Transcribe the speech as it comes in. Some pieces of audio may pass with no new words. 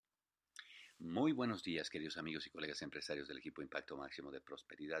Muy buenos días, queridos amigos y colegas empresarios del equipo Impacto Máximo de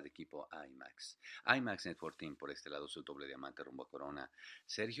Prosperidad, equipo IMAX. IMAX Network Team, por este lado, su doble diamante rumbo a Corona.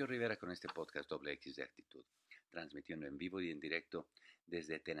 Sergio Rivera con este podcast doble X de actitud, transmitiendo en vivo y en directo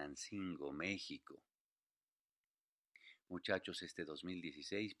desde Tenancingo, México. Muchachos, este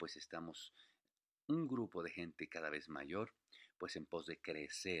 2016, pues estamos un grupo de gente cada vez mayor, pues en pos de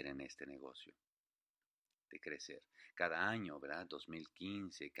crecer en este negocio. De crecer. Cada año, ¿verdad?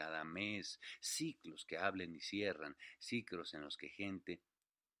 2015, cada mes, ciclos que hablen y cierran, ciclos en los que gente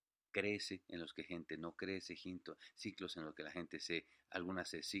crece, en los que gente no crece, ciclos en los que la gente alguna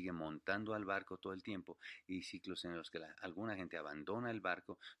se sigue montando al barco todo el tiempo y ciclos en los que alguna gente abandona el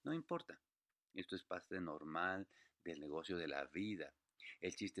barco, no importa. Esto es parte normal del negocio de la vida.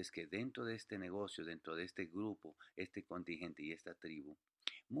 El chiste es que dentro de este negocio, dentro de este grupo, este contingente y esta tribu,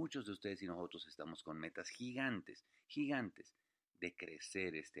 muchos de ustedes y nosotros estamos con metas gigantes, gigantes, de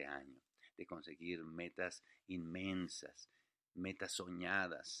crecer este año, de conseguir metas inmensas, metas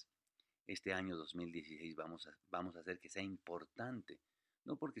soñadas. Este año 2016 vamos a hacer que sea importante,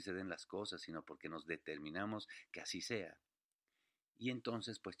 no porque se den las cosas, sino porque nos determinamos que así sea. Y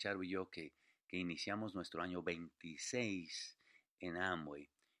entonces, pues Charo y yo que iniciamos nuestro año 26 en Amway,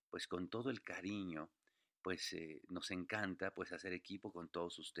 pues con todo el cariño, pues nos encanta pues hacer equipo con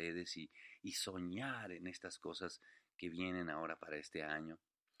todos ustedes y soñar en estas cosas que vienen ahora para este año.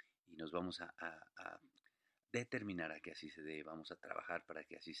 Y nos vamos a determinar a que así se dé, vamos a trabajar para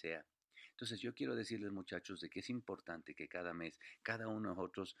que así sea. Entonces yo quiero decirles, muchachos, de que es importante que cada mes, cada uno de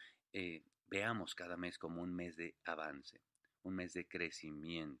nosotros veamos cada mes como un mes de avance, un mes de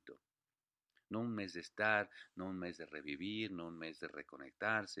crecimiento. No un mes de estar, no un mes de revivir, no un mes de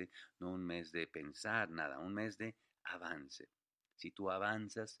reconectarse, no un mes de pensar, nada, un mes de avance. Si tú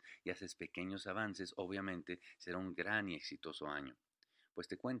avanzas y haces pequeños avances, obviamente será un gran y exitoso año. Pues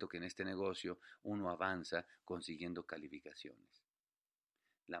te cuento que en este negocio uno avanza consiguiendo calificaciones.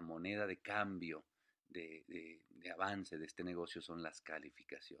 La moneda de cambio de avance de este negocio son las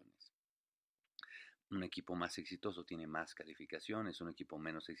calificaciones. Un equipo más exitoso tiene más calificaciones, un equipo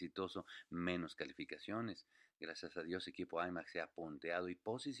menos exitoso, menos calificaciones. Gracias a Dios, equipo IMAX se ha ponteado y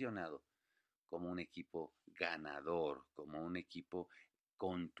posicionado como un equipo ganador, como un equipo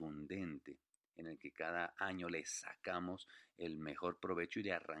contundente, en el que cada año le sacamos el mejor provecho y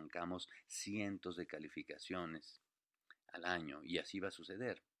le arrancamos cientos de calificaciones al año. Y así va a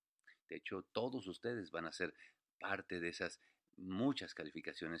suceder. De hecho, todos ustedes van a ser parte de esas muchas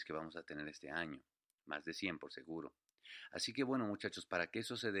calificaciones que vamos a tener este año. Más de 100 por seguro. Así que bueno, muchachos, para que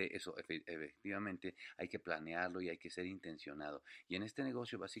eso se dé, eso efectivamente hay que planearlo y hay que ser intencionado. Y en este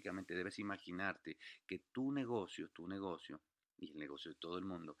negocio básicamente debes imaginarte que tu negocio y el negocio de todo el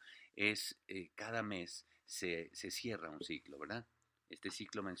mundo es cada mes se cierra un ciclo, ¿verdad? Este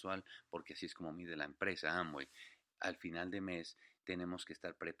ciclo mensual, porque así es como mide la empresa Amway. Al final de mes tenemos que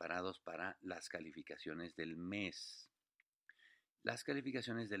estar preparados para las calificaciones del mes. Las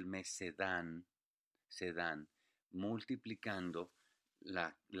calificaciones del mes se dan multiplicando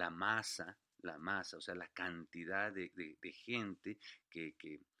la masa, o sea, la cantidad de gente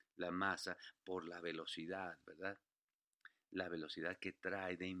la masa por la velocidad, ¿verdad? La velocidad que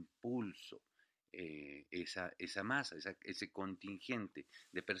trae de impulso esa masa, ese contingente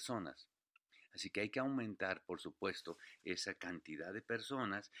de personas. Así que hay que aumentar, por supuesto, esa cantidad de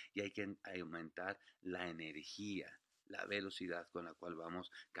personas y hay que aumentar la energía, la velocidad con la cual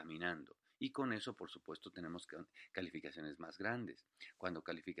vamos caminando. Y con eso, por supuesto, tenemos calificaciones más grandes. Cuando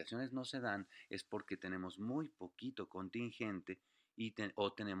calificaciones no se dan es porque tenemos muy poquito contingente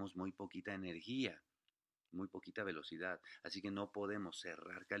o tenemos muy poquita energía, muy poquita velocidad. Así que no podemos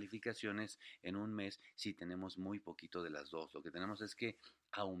cerrar calificaciones en un mes si tenemos muy poquito de las dos. Lo que tenemos es que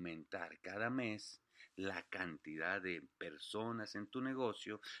aumentar cada mes la cantidad de personas en tu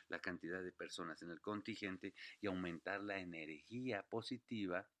negocio, la cantidad de personas en el contingente y aumentar la energía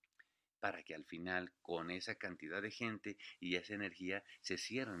positiva para que al final con esa cantidad de gente y esa energía se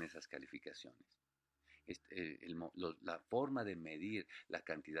cierren esas calificaciones. La forma de medir la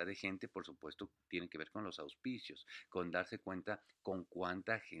cantidad de gente, por supuesto, tiene que ver con los auspicios, con darse cuenta con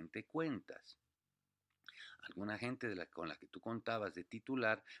cuánta gente cuentas. Alguna gente con la que tú contabas de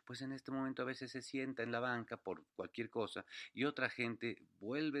titular, pues en este momento a veces se sienta en la banca por cualquier cosa y otra gente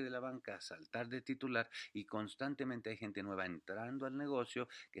vuelve de la banca a saltar de titular y constantemente hay gente nueva entrando al negocio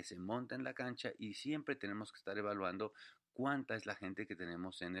que se monta en la cancha y siempre tenemos que estar evaluando cuánta es la gente que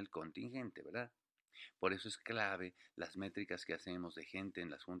tenemos en el contingente, ¿verdad? Por eso es clave las métricas que hacemos de gente en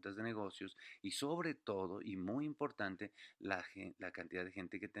las juntas de negocios y sobre todo, y muy importante, la cantidad de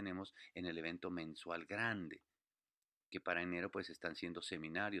gente que tenemos en el evento mensual grande. que para enero pues están siendo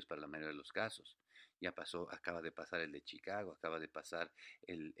seminarios para la mayoría de los casos. Ya pasó, acaba de pasar el de Chicago, acaba de pasar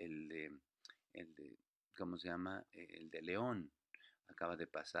el de, el de, ¿cómo se llama? El de León, acaba de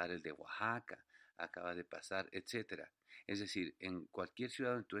pasar el de Oaxaca, acaba de pasar, etcétera. Es decir, en cualquier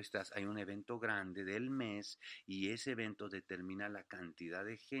ciudad donde tú estás hay un evento grande del mes y ese evento determina la cantidad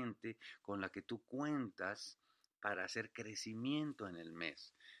de gente con la que tú cuentas para hacer crecimiento en el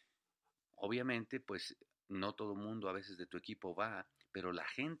mes. Obviamente, pues no todo el mundo a veces de tu equipo va, pero la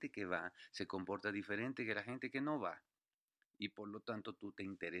gente que va se comporta diferente que la gente que no va. Y por lo tanto tú te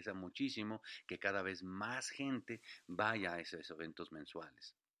interesa muchísimo que cada vez más gente vaya a esos eventos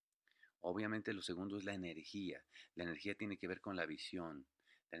mensuales. Obviamente lo segundo es la energía. La energía tiene que ver con la visión.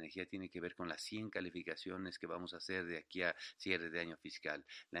 La energía tiene que ver con las 100 calificaciones que vamos a hacer de aquí a cierre de año fiscal.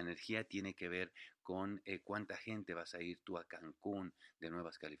 La energía tiene que ver con cuánta gente vas a ir tú a Cancún de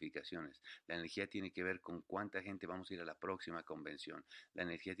nuevas calificaciones. La energía tiene que ver con cuánta gente vamos a ir a la próxima convención. La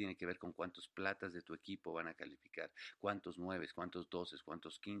energía tiene que ver con cuántos platas de tu equipo van a calificar, cuántos nueves, cuántos doces,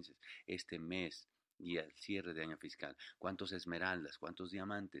 cuántos quinces este mes y al cierre de año fiscal, cuántos esmeraldas, cuántos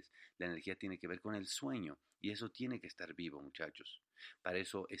diamantes. La energía tiene que ver con el sueño y eso tiene que estar vivo, muchachos. Para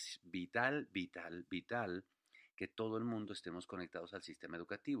eso es vital, vital, vital que todo el mundo estemos conectados al sistema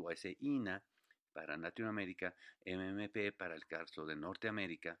educativo, a ese INA para Latinoamérica, MMP para el caso de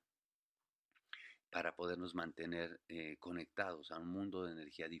Norteamérica, para podernos mantener conectados a un mundo de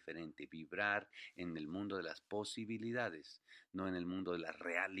energía diferente, vibrar en el mundo de las posibilidades, no en el mundo de las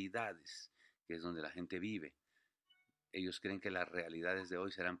realidades, que es donde la gente vive. Ellos creen que las realidades de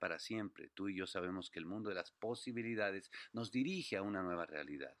hoy serán para siempre. Tú y yo sabemos que el mundo de las posibilidades nos dirige a una nueva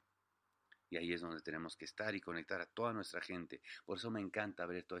realidad. Y ahí es donde tenemos que estar y conectar a toda nuestra gente. Por eso me encanta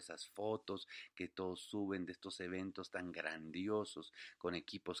ver todas esas fotos que todos suben de estos eventos tan grandiosos, con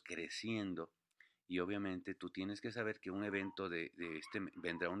equipos creciendo. Y obviamente tú tienes que saber que un evento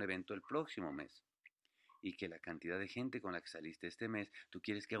vendrá un evento el próximo mes y que la cantidad de gente con la que saliste este mes, tú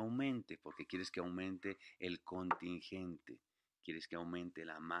quieres que aumente, porque quieres que aumente el contingente, quieres que aumente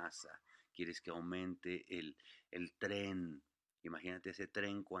la masa, quieres que aumente el tren. Imagínate ese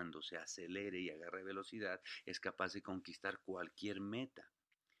tren cuando se acelere y agarre velocidad, es capaz de conquistar cualquier meta.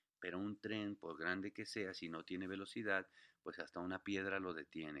 Pero un tren, por grande que sea, si no tiene velocidad, pues hasta una piedra lo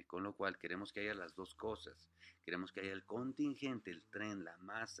detiene. Con lo cual queremos que haya las dos cosas. Queremos que haya el contingente, el tren, la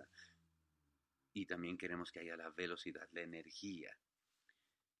masa, y también queremos que haya la velocidad, la energía.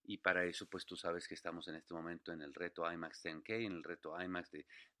 Y para eso, pues tú sabes que estamos en este momento en el reto IMAX 10K, en el reto IMAX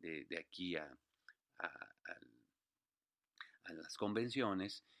de aquí a, a las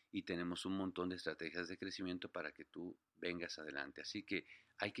convenciones y tenemos un montón de estrategias de crecimiento para que tú vengas adelante. Así que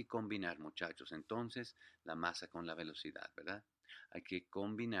hay que combinar, muchachos, entonces la masa con la velocidad, ¿verdad? Hay que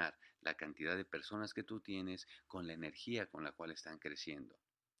combinar la cantidad de personas que tú tienes con la energía con la cual están creciendo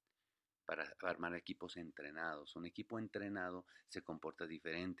para armar equipos entrenados. Un equipo entrenado se comporta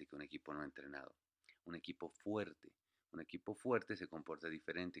diferente que un equipo no entrenado. Un equipo fuerte. Un equipo fuerte se comporta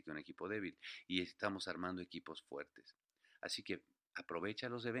diferente que un equipo débil. Y estamos armando equipos fuertes. Así que aprovecha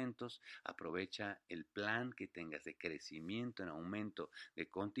los eventos, aprovecha el plan que tengas de crecimiento en aumento de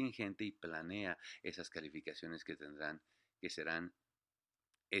contingente y planea esas calificaciones que tendrán, que serán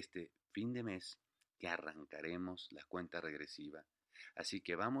este fin de mes, que arrancaremos la cuenta regresiva. Así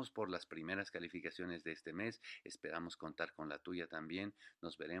que vamos por las primeras calificaciones de este mes. Esperamos contar con la tuya también.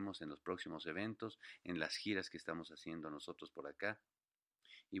 Nos veremos en los próximos eventos, en las giras que estamos haciendo nosotros por acá.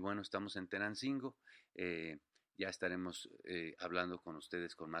 Y bueno, estamos en Tenancingo. Ya estaremos hablando con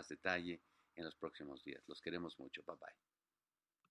ustedes con más detalle en los próximos días. Los queremos mucho. Bye bye.